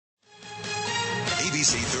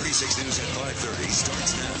ABC 36 News at 5:30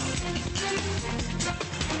 starts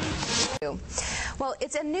now. Well,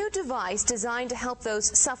 it's a new device designed to help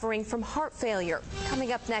those suffering from heart failure.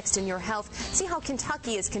 Coming up next in Your Health, see how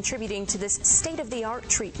Kentucky is contributing to this state-of-the-art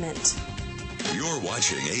treatment. You're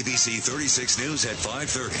watching ABC 36 News at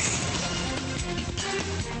 5:30.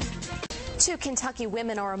 Two Kentucky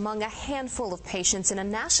women are among a handful of patients in a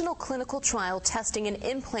national clinical trial testing an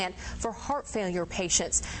implant for heart failure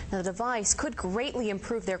patients. Now, the device could greatly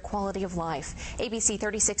improve their quality of life. ABC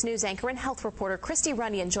 36 News anchor and health reporter Christy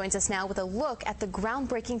Runyon joins us now with a look at the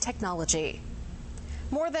groundbreaking technology.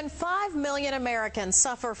 More than 5 million Americans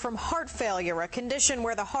suffer from heart failure, a condition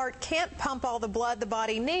where the heart can't pump all the blood the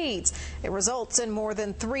body needs. It results in more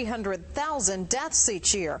than 300,000 deaths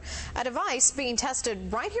each year. A device being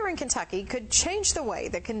tested right here in Kentucky could change the way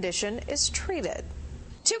the condition is treated.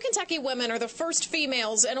 Two Kentucky women are the first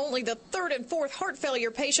females and only the third and fourth heart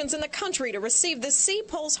failure patients in the country to receive the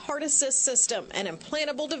C-Pulse Heart Assist System, an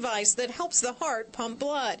implantable device that helps the heart pump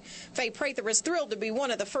blood. Faye Prather is thrilled to be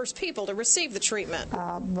one of the first people to receive the treatment.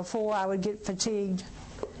 Before, I would get fatigued,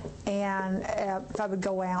 and if I would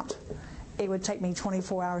go out, it would take me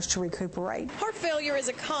 24 hours to recuperate. Heart failure is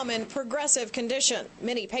a common, progressive condition.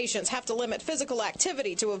 Many patients have to limit physical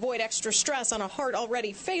activity to avoid extra stress on a heart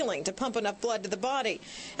already failing to pump enough blood to the body.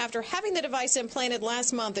 After having the device implanted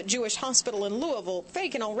last month at Jewish Hospital in Louisville, Faye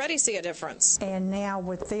can already see a difference. And now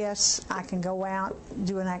with this, I can go out,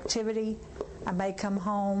 do an activity. I may come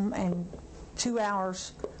home and 2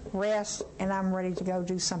 hours rest, and I'm ready to go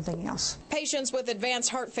do something else. Patients with advanced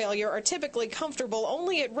heart failure are typically comfortable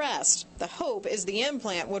only at rest. The hope is the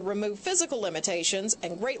implant would remove physical limitations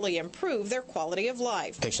and greatly improve their quality of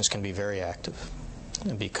life. Patients can be very active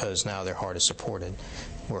because now their heart is supported.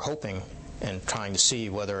 We're hoping and trying to see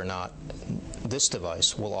whether or not this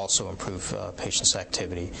device will also improve patients'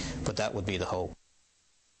 activity, but that would be the hope.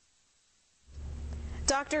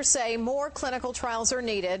 Doctors say more clinical trials are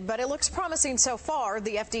needed, but it looks promising so far.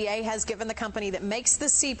 The FDA has given the company that makes the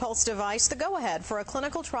C-Pulse device the go-ahead for a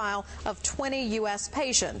clinical trial of 20 U.S.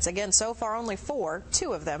 patients. Again, so far only 4,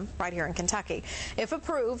 2 of them right here in Kentucky. If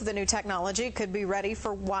approved, the new technology could be ready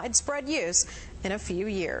for widespread use in a few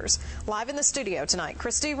years. Live in the studio tonight,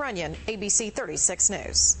 Christy Runyon, ABC 36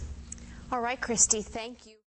 News. All right, Christy, thank you.